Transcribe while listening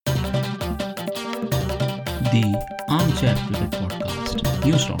the Armchair Cricket Podcast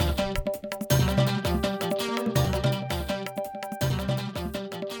News Roundup.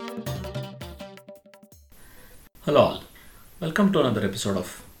 Hello all, welcome to another episode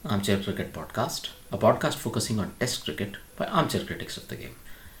of Armchair Cricket Podcast, a podcast focusing on Test cricket by armchair critics of the game.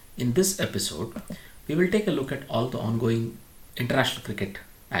 In this episode, we will take a look at all the ongoing international cricket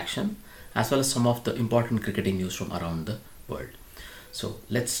action as well as some of the important cricketing news from around the world. So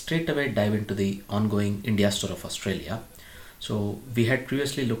let's straight away dive into the ongoing India tour of Australia. So we had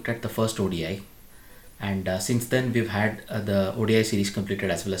previously looked at the first ODI, and since then we've had the ODI series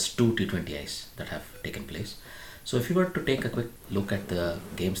completed as well as two T20Is that have taken place. So if you were to take a quick look at the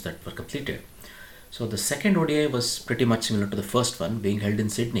games that were completed, so the second ODI was pretty much similar to the first one, being held in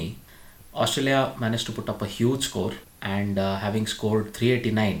Sydney. Australia managed to put up a huge score, and having scored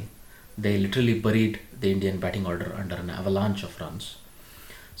 389, they literally buried the Indian batting order under an avalanche of runs.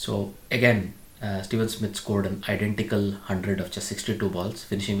 So again, Steven Smith scored an identical 100 of just 62 balls,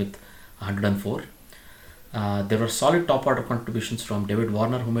 finishing with 104. There were solid top order contributions from David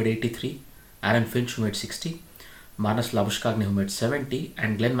Warner, who made 83, Aaron Finch, who made 60, Marnus Labuschagne, who made 70,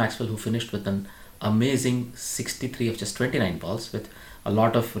 and Glenn Maxwell, who finished with an amazing 63 of just 29 balls with a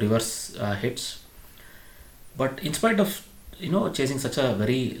lot of reverse hits. But in spite of chasing such a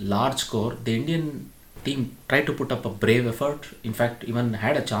very large score, the Indian team tried to put up a brave effort. In fact, even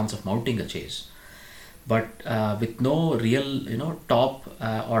had a chance of mounting a chase, but with no real top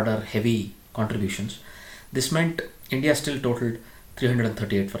order heavy contributions. This meant India still totaled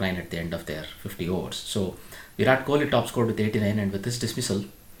 338 for 9 at the end of their 50 overs. So Virat Kohli top scored with 89, and with this dismissal,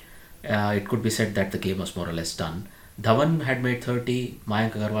 it could be said that the game was more or less done. Dhawan had made 30,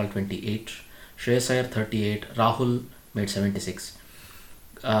 Mayank Agarwal 28, Shreyas Iyer 38, Rahul made 76,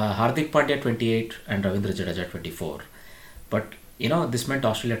 Hardik Pandya 28, and Ravindra Jadeja 24. But this meant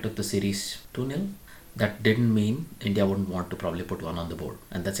Australia took the series 2-0. That didn't mean India wouldn't want to probably put one on the board,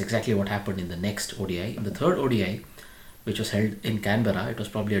 and that's exactly what happened in the next ODI. In the third ODI, which was held in Canberra, it was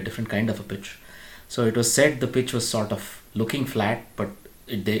probably a different kind of a pitch. So it was said the pitch was sort of looking flat, but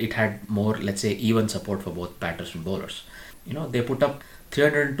it had more, let's say, even support for both batters and bowlers. They put up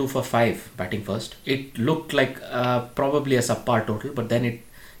 302 for 5 batting first. It looked like probably a subpar total, but then it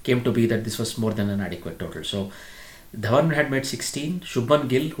came to be that this was more than an adequate total. So Dhawan had made 16, Shubman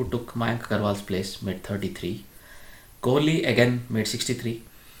Gill, who took Mayank Agarwal's place, made 33, Kohli again made 63,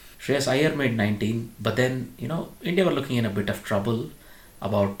 Shreyas Iyer made 19, but then India were looking in a bit of trouble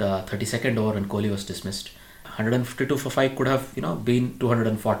about 32nd over when Kohli was dismissed. 152 for 5 could have been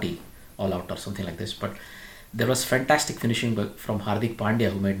 240 all out or something like this, but there was fantastic finishing from Hardik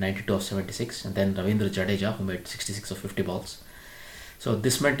Pandya, who made 92 of 76, and then Ravindra Jadeja, who made 66 of 50 balls. So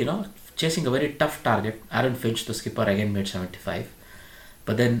this meant chasing a very tough target. Aaron Finch, the skipper, again made 75,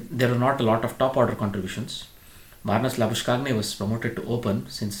 but then there were not a lot of top order contributions. Marnus Labuschagne was promoted to open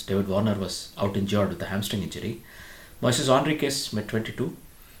since David Warner was out injured with a hamstring injury. Moises Henriques made 22,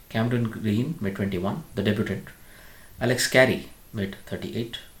 Cameron Green made 21, the debutant. Alex Carey made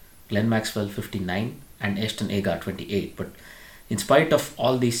 38, Glenn Maxwell 59, and Ashton Agar 28. But in spite of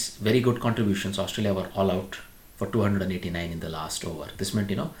all these very good contributions, Australia were all out for 289 in the last over. This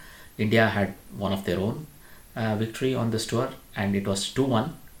meant India had one of their own victory on this tour, and it was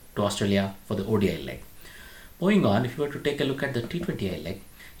 2-1 to Australia for the ODI leg. Moving on, if you were to take a look at the T20I leg,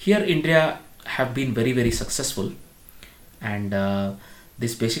 here India have been very, very successful, and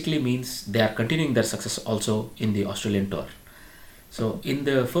this basically means they are continuing their success also in the Australian tour. So in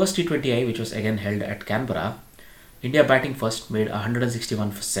the first T20I, which was again held at Canberra, India batting first made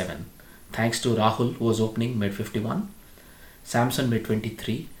 161 for 7, thanks to Rahul, who was opening, made 51, Samson made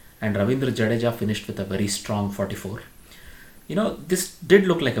 23, and Ravindra Jadeja finished with a very strong 44. This did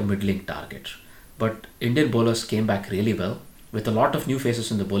look like a middling target, but Indian bowlers came back really well with a lot of new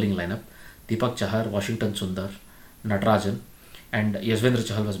faces in the bowling lineup. Deepak Chahar, Washington Sundar, Natarajan, and Yuzvendra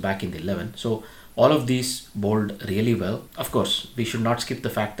Chahal was back in the 11. So all of these bowled really well. Of course, we should not skip the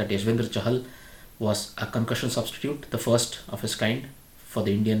fact that Yuzvendra Chahal was a concussion substitute, the first of his kind for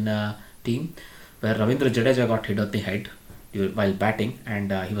the Indian team, where Ravindra Jadeja got hit on the head while batting,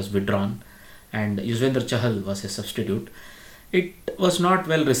 and he was withdrawn, and Yuzvendra Chahal was his substitute. It was not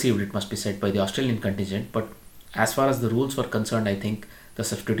well received, it must be said, by the Australian contingent, but as far as the rules were concerned, I think the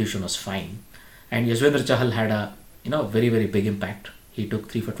substitution was fine. And Yuzvendra Chahal had a very, very big impact. He took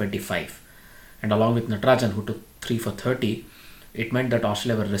 3 for 25, and along with Natarajan, who took 3 for 30, it meant that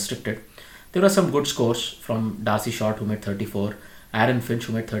Australia were restricted. There were some good scores from Darcy Short, who made 34, Aaron Finch,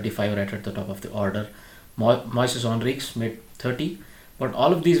 who made 35 right at the top of the order, Moises Henriques made 30, but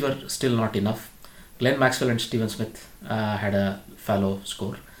all of these were still not enough. Glenn Maxwell and Steven Smith had a fallow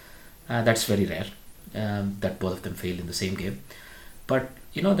score. That's very rare. that both of them failed in the same game. But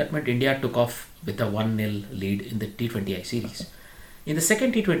that meant India took off with a 1-0 lead in the T20I series. In the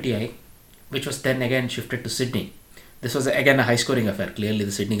second T20I, which was then again shifted to Sydney, this was again a high scoring affair. Clearly,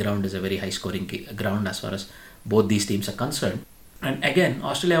 the Sydney ground is a very high scoring ground as far as both these teams are concerned. And again,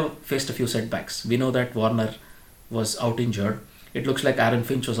 Australia faced a few setbacks. We know that Warner was out injured. It looks like Aaron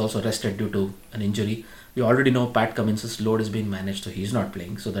Finch was also rested due to an injury. We already know Pat Cummins' load is being managed, so he's not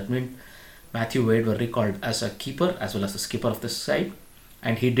playing. So that meant Matthew Wade were recalled as a keeper as well as the skipper of this side,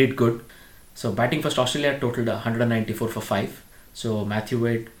 and he did good. So batting first, Australia totaled 194 for 5. So Matthew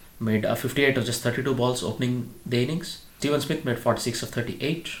Wade made a 58 of just 32 balls opening the innings. Steven Smith made 46 of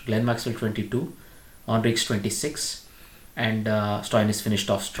 38, Glenn Maxwell 22, Henriques 26, and Stoinis finished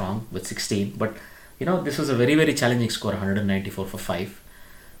off strong with 16. But this was a very, very challenging score, 194 for 5.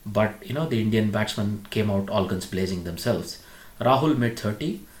 But the Indian batsmen came out all guns blazing themselves. Rahul made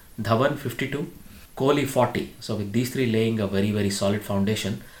 30, Dhawan 52, Kohli 40. So with these three laying a very, very solid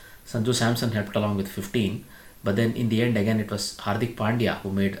foundation, Sanju Samson helped along with 15. But then in the end, again, it was Hardik Pandya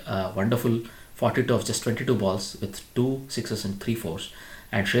who made a wonderful 42 of just 22 balls with 2 sixes and 3 fours.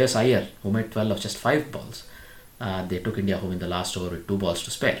 And Shreyas Iyer, who made 12 of just 5 balls. They took India home in the last over with 2 balls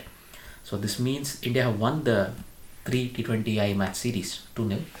to spare. So this means India have won the 3 T20I match series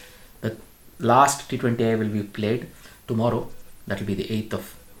 2-0. The last T20I will be played tomorrow. That will be the 8th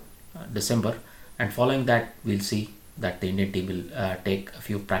of December. And following that, we'll see that the Indian team will take a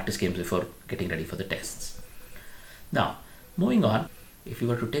few practice games before getting ready for the tests. Now, moving on, if you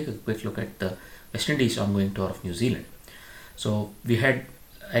were to take a quick look at the West Indies ongoing tour of New Zealand. So we had,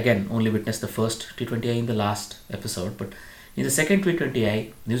 again, only witnessed the first T20I in the last episode, but in the second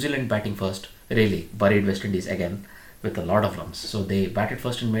T20I, New Zealand batting first really buried West Indies again with a lot of runs. So they batted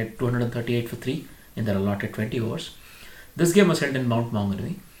first and made 238 for 3 in their allotted 20 overs. This game was held in Mount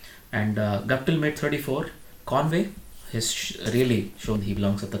Maunganui, and Guptill made 34. Conway has really shown he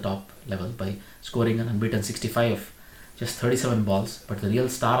belongs at the top level by scoring an unbeaten 65 of just 37 balls. But the real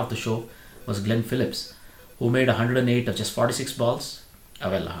star of the show was Glenn Phillips, who made 108 of just 46 balls.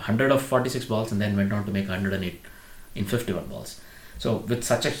 100 of 46 balls, and then went on to make 108 in 51 balls. So with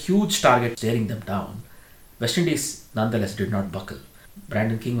such a huge target staring them down, West Indies nonetheless did not buckle.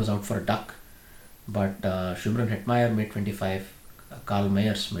 Brandon King was out for a duck, but Shimron Hetmeyer made 25, Carl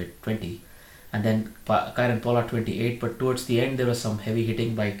Mayers made 20, and then Kieron Pollard 28. But towards the end, there was some heavy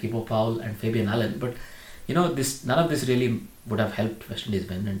hitting by Kibo Powell and Fabian Allen. But none of this really would have helped West Indies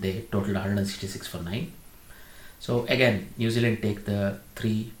win, and they totaled 166 for 9. So again, New Zealand take the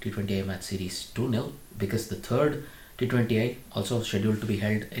 3 T20I match series 2-0 because the third T20I, also scheduled to be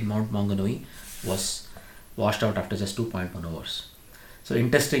held in Mount Maunganui, was washed out after just 2.1 overs. So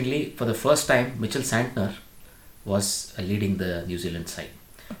interestingly, for the first time, Mitchell Santner was leading the New Zealand side.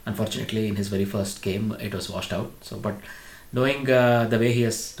 Unfortunately, in his very first game, it was washed out. So, but knowing the way he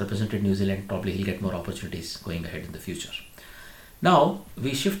has represented New Zealand, probably he'll get more opportunities going ahead in the future. Now,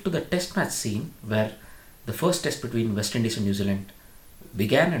 we shift to the test match scene where the first test between West Indies and New Zealand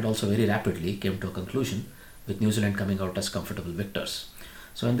began and also very rapidly came to a conclusion, with New Zealand coming out as comfortable victors.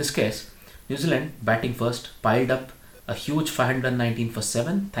 So in this case, New Zealand batting first piled up a huge 519 for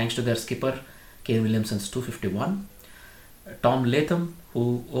 7 thanks to their skipper Kane Williamson's 251. Tom Latham,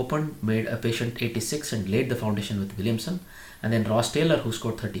 who opened, made a patient 86 and laid the foundation with Williamson, and then Ross Taylor, who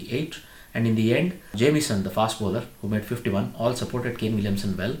scored 38, and in the end Jamieson, the fast bowler, who made 51, all supported Kane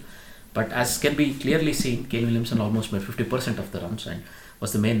Williamson well. But as can be clearly seen, Kane Williamson almost made 50% of the runs and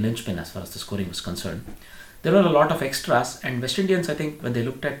was the main linchpin as far as the scoring was concerned. There were a lot of extras, and West Indians, I think, when they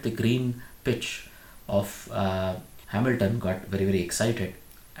looked at the green pitch of Hamilton, got very, very excited,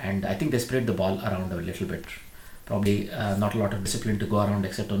 and I think they spread the ball around a little bit. Probably not a lot of discipline to go around,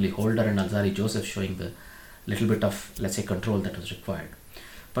 except only Holder and Alzari Joseph showing the little bit of, let's say, control that was required.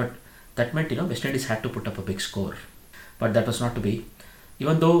 But that meant, West Indies had to put up a big score. But that was not to be.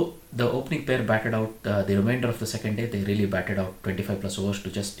 Even though the opening pair batted out the remainder of the second day, they really batted out 25 plus overs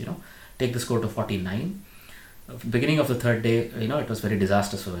to just, take the score to 49. Beginning of the third day, it was very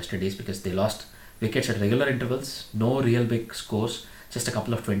disastrous for West Indies because they lost wickets at regular intervals, no real big scores, just a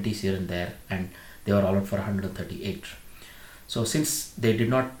couple of 20s here and there, and they were all out for 138. So since they did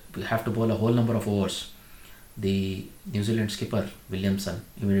not have to bowl a whole number of overs, the New Zealand skipper Williamson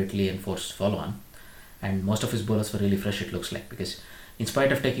immediately enforced follow-on, and most of his bowlers were really fresh, it looks like, because in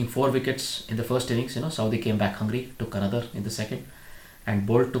spite of taking 4 wickets in the first innings, Saudi came back hungry, took another in the second, and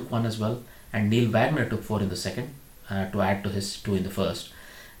Bolt took 1 as well, and Neil Wagner took 4 in the second to add to his 2 in the first.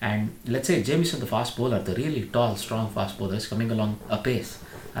 And let's say Jamieson, the fast bowler, the really tall, strong fast bowler, is coming along apace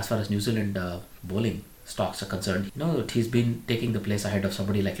as far as New Zealand bowling stocks are concerned. He's been taking the place ahead of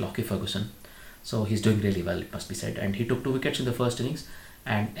somebody like Lockie Ferguson, So he's doing really well, it must be said. And he took 2 wickets in the first innings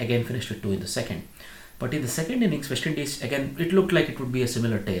and again finished with 2 in the second. But in the second innings, West Indies, again, it looked like it would be a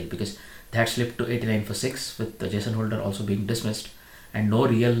similar tale because they had slipped to 89 for 6 with Jason Holder also being dismissed and no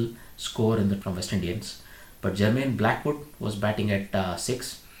real score from West Indians. But Jermaine Blackwood was batting at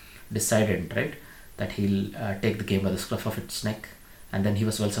 6, decided, right, that he'll take the game by the scruff of its neck, and then he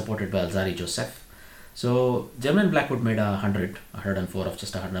was well supported by Alzarri Joseph. So Jermaine Blackwood made 104 of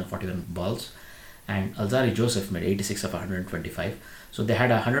just 141 balls, and Alzarri Joseph made 86 of 125. So they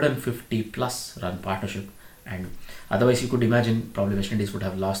had a 150 plus run partnership, and otherwise you could imagine probably West Indies would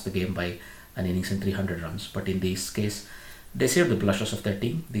have lost the game by an innings and 300 runs. But in this case, they saved the blushes of their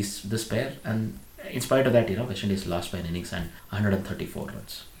team, this pair, and in spite of that, West Indies lost by an innings and 134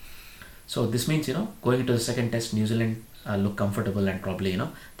 runs. So this means, going into the second test, New Zealand look comfortable and probably,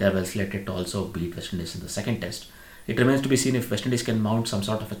 they're well slated to also beat West Indies in the second test. It remains to be seen if West Indies can mount some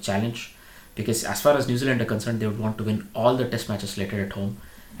sort of a challenge, because as far as New Zealand are concerned, they would want to win all the test matches slated at home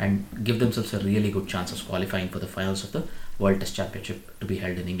and give themselves a really good chance of qualifying for the finals of the World Test Championship to be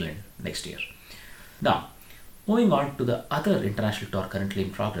held in England next year. Now, moving on to the other international tour currently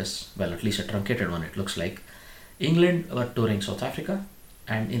in progress, well, at least a truncated one it looks like. England were touring South Africa,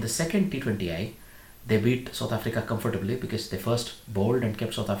 and in the second T20I, they beat South Africa comfortably because they first bowled and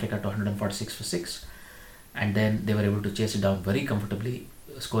kept South Africa to 146 for 6, and then they were able to chase it down very comfortably,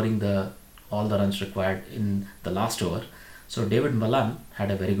 scoring all the runs required in the last over. So David Malan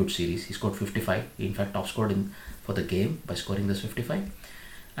had a very good series. He scored 55. He in fact top scored for the game by scoring this 55.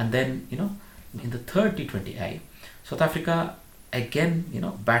 And then, in the third T20I, South Africa again,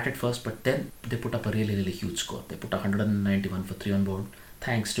 batted first, but then they put up a really, really huge score. They put 191 for 3 on board,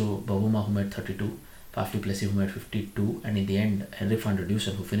 thanks to Bavuma, who made 32, Faf du Plessis, who made 52, and in the end, Henrik van der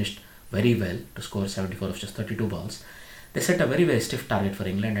Dusen, who finished very well to score 74 of just 32 balls. They set a very, very stiff target for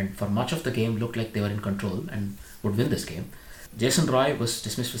England, and for much of the game looked like they were in control and would win this game. Jason Roy was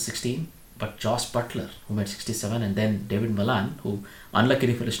dismissed with 16, but Josh Butler, who made 67, and then David Malan, who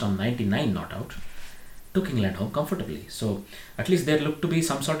unluckily finished on 99 not out, took England home comfortably. So at least there looked to be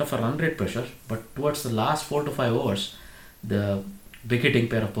some sort of a run rate pressure, but towards the last 4 to 5 overs, the big hitting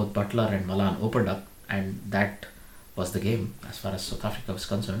pair of both Butler and Malan opened up, and that was the game as far as South Africa was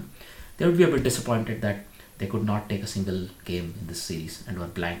concerned. They would be a bit disappointed that they could not take a single game in this series and were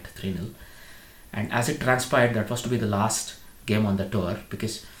blanked 3-0. And as it transpired, that was to be the last game on the tour,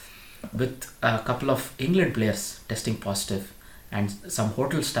 because with a couple of England players testing positive and some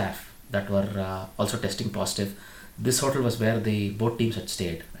hotel staff that were also testing positive, this hotel was where both teams had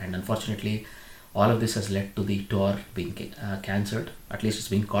stayed, and unfortunately all of this has led to the tour being cancelled. At least it's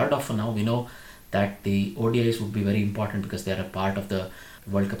been called off for now. We know that the ODIs would be very important because they are a part of the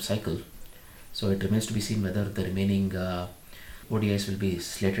World Cup cycle. So it remains to be seen whether the remaining ODIs will be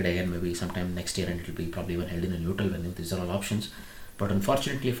slated again maybe sometime next year, and it will be probably even held in a neutral venue. These are all options. But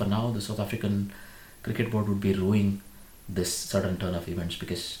unfortunately for now, the South African Cricket Board would be ruining this sudden turn of events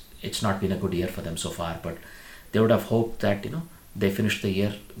because it's not been a good year for them so far. But they would have hoped that they finished the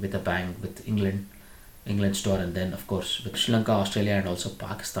year with a bang with England's tour, and then of course with Sri Lanka, Australia, and also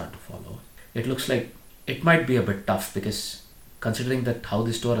Pakistan to follow. It looks like it might be a bit tough because considering that how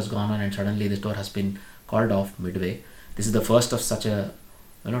this tour has gone on and suddenly this tour has been called off midway. This is the first of such a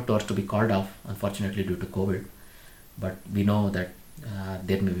tours to be called off, unfortunately due to COVID. But we know that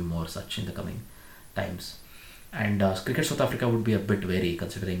there may be more such in the coming times. And Cricket South Africa would be a bit wary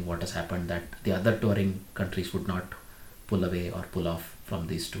considering what has happened, that the other touring countries would not pull away or pull off from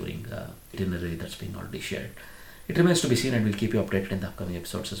this touring itinerary that's been already shared. It remains to be seen, and we'll keep you updated in the upcoming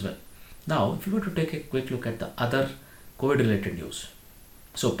episodes as well. Now, if you were to take a quick look at the other COVID-related news.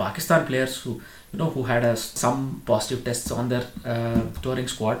 So Pakistan players who had some positive tests on their touring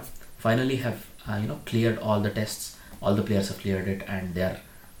squad finally have cleared all the tests. All the players have cleared it, and they are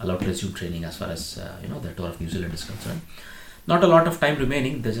allowed to resume training as far as the tour of New Zealand is concerned. Not a lot of time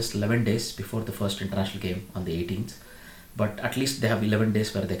remaining. There's just 11 days before the first international game on the 18th. But at least they have 11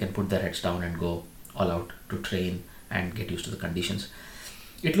 days where they can put their heads down and go all out to train and get used to the conditions.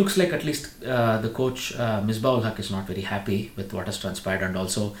 It looks like at least the coach Misbah-ul Haq is not very happy with what has transpired, and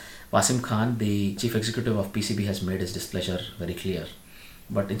also Wasim Khan, the chief executive of PCB, has made his displeasure very clear.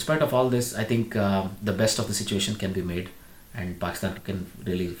 But in spite of all this, I think the best of the situation can be made, and Pakistan can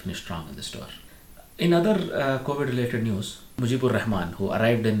really finish strong in this tour. In other COVID-related news, Mujibur Rahman, who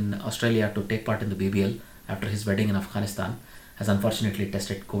arrived in Australia to take part in the BBL after his wedding in Afghanistan, has unfortunately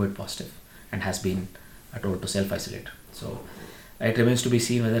tested COVID positive and has been told to self-isolate. So it remains to be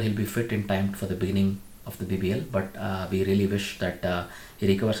seen whether he'll be fit in time for the beginning of the BBL, but we really wish that he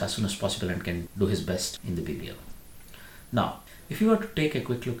recovers as soon as possible and can do his best in the BBL. Now, If you were to take a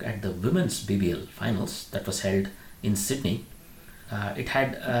quick look at the women's BBL finals that was held in Sydney, it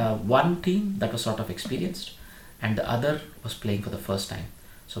had one team that was sort of experienced and the other was playing for the first time.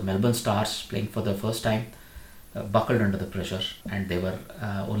 So Melbourne Stars, playing for the first time, buckled under the pressure and they were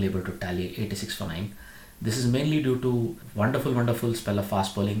only able to tally 86 for 9. This is mainly due to wonderful spell of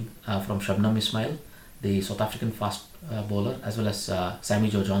fast bowling from Shabnam Ismail, the South African fast bowler, as well as Sammy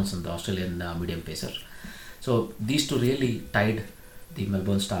Joe Johnson, the Australian medium pacer. So these two really tied the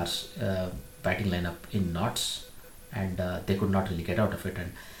Melbourne Stars batting lineup in knots, and they could not really get out of it.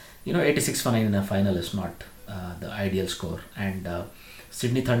 And 86 for 9 in a final is not the ideal score. And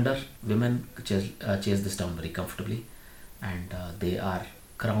Sydney Thunder women chased this down very comfortably, and they are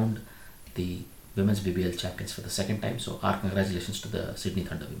crowned the Women's BBL champions for the second time. So our congratulations to the Sydney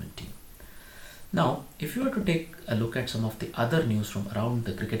Thunder women team. Now, if you were to take a look at some of the other news from around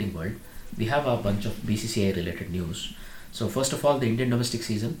the cricketing world, we have a bunch of BCCI related news. So first of all, the Indian domestic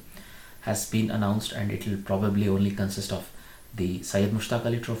season has been announced, and it will probably only consist of the Syed Mushtaq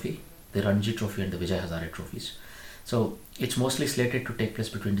Ali Trophy, the Ranji Trophy and the Vijay Hazare trophies. So it's mostly slated to take place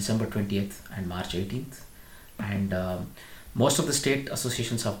between December 20th and March 18th. And most of the state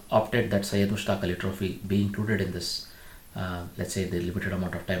associations have opted that Syed Mushtaq Ali Trophy be included in this, let's say, the limited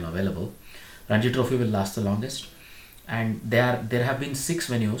amount of time available. Ranji Trophy will last the longest. And there have been six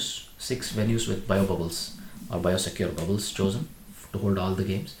venues with biobubbles or biosecure bubbles chosen to hold all the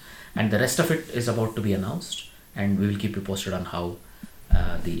games. And the rest of it is about to be announced. And we will keep you posted on how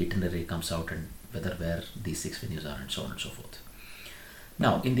the itinerary comes out and where these six venues are and so on and so forth.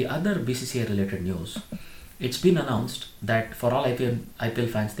 Now, in the other BCCI related news, it's been announced that for all IPL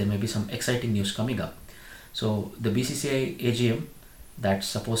fans, there may be some exciting news coming up. So the BCCI AGM that's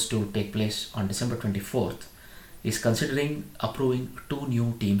supposed to take place on December 24th is considering approving 2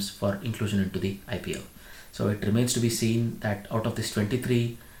 new teams for inclusion into the IPL. So it remains to be seen that out of these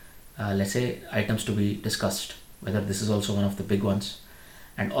 23, let's say, items to be discussed, whether this is also one of the big ones.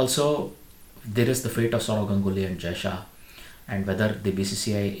 And also, there is the fate of Saurav Ganguly and Jai Shah, and whether the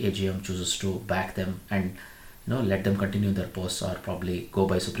BCCI AGM chooses to back them and let them continue their posts, or probably go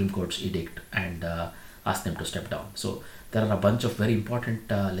by Supreme Court's edict and ask them to step down. So there are a bunch of very important,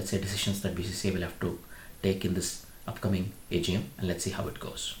 let's say, decisions that BCCI will have to take in this upcoming AGM, and let's see how it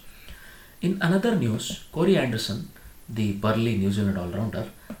goes. In another news, Corey Anderson, the Burley New Zealand all-rounder,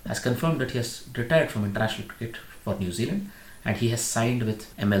 has confirmed that he has retired from international cricket for New Zealand, and he has signed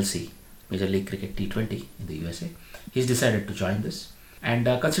with MLC, Major League Cricket T20 in the USA. He's decided to join this, and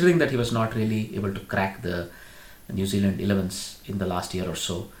considering that he was not really able to crack the New Zealand 11s in the last year or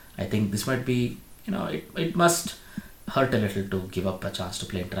so, I think this might be, it must hurt a little to give up a chance to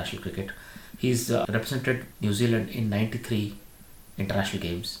play international cricket. He's represented New Zealand in 93 international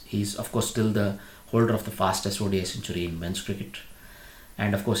games. He's of course still the holder of the fastest ODI century in men's cricket,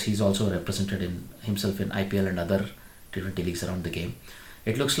 and of course he's also represented himself in IPL and other T20 leagues around the game.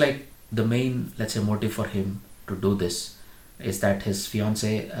 It looks like the main, let's say, motive for him to do this is that his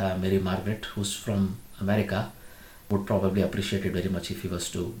fiancée Mary Margaret, who's from America, would probably appreciate it very much if he was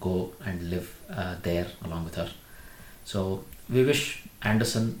to go and live there along with her. So we wish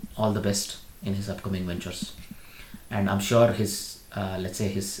Anderson all the best in his upcoming ventures, and I'm sure his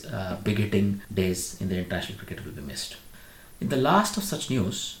big hitting days in the international cricket will be missed. In the last of such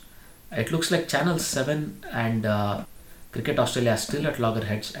news, it looks like Channel 7 and Cricket Australia are still at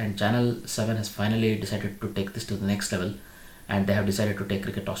loggerheads, and Channel 7 has finally decided to take this to the next level, and they have decided to take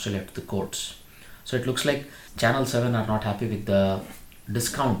Cricket Australia to the courts. So it looks like Channel 7 are not happy with the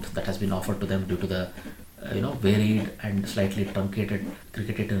discount that has been offered to them due to the varied and slightly truncated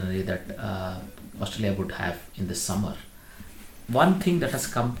cricket itinerary that Australia would have in the summer. One thing that has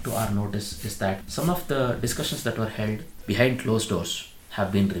come to our notice is that some of the discussions that were held behind closed doors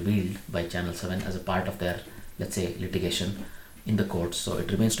have been revealed by Channel 7 as a part of their, let's say, litigation in the courts. So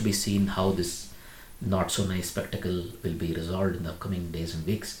it remains to be seen how this not so nice spectacle will be resolved in the upcoming days and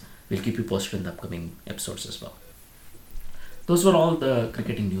weeks. We'll keep you posted in the upcoming episodes as well. Those were all the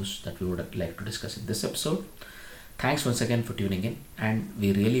cricketing news that we would like to discuss in this episode. Thanks once again for tuning in, and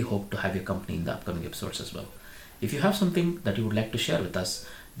we really hope to have your company in the upcoming episodes as well. If you have something that you would like to share with us,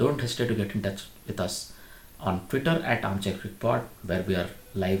 don't hesitate to get in touch with us on Twitter at ArmchairCricketPod, where we are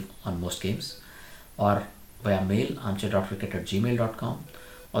live on most games, or via mail armchair.cricket@gmail.com.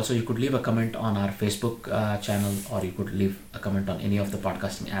 Also, you could leave a comment on our Facebook channel, or you could leave a comment on any of the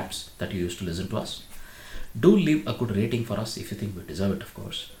podcasting apps that you use to listen to us. Do leave a good rating for us if you think we deserve it, of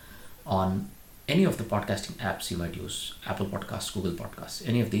course, on any of the podcasting apps you might use, Apple Podcasts, Google Podcasts,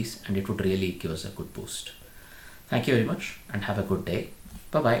 any of these, and it would really give us a good boost. Thank you very much and have a good day.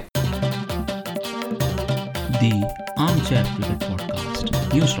 Bye-bye. the Armchair Cricket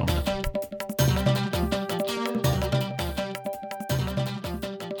Podcast News Roundup.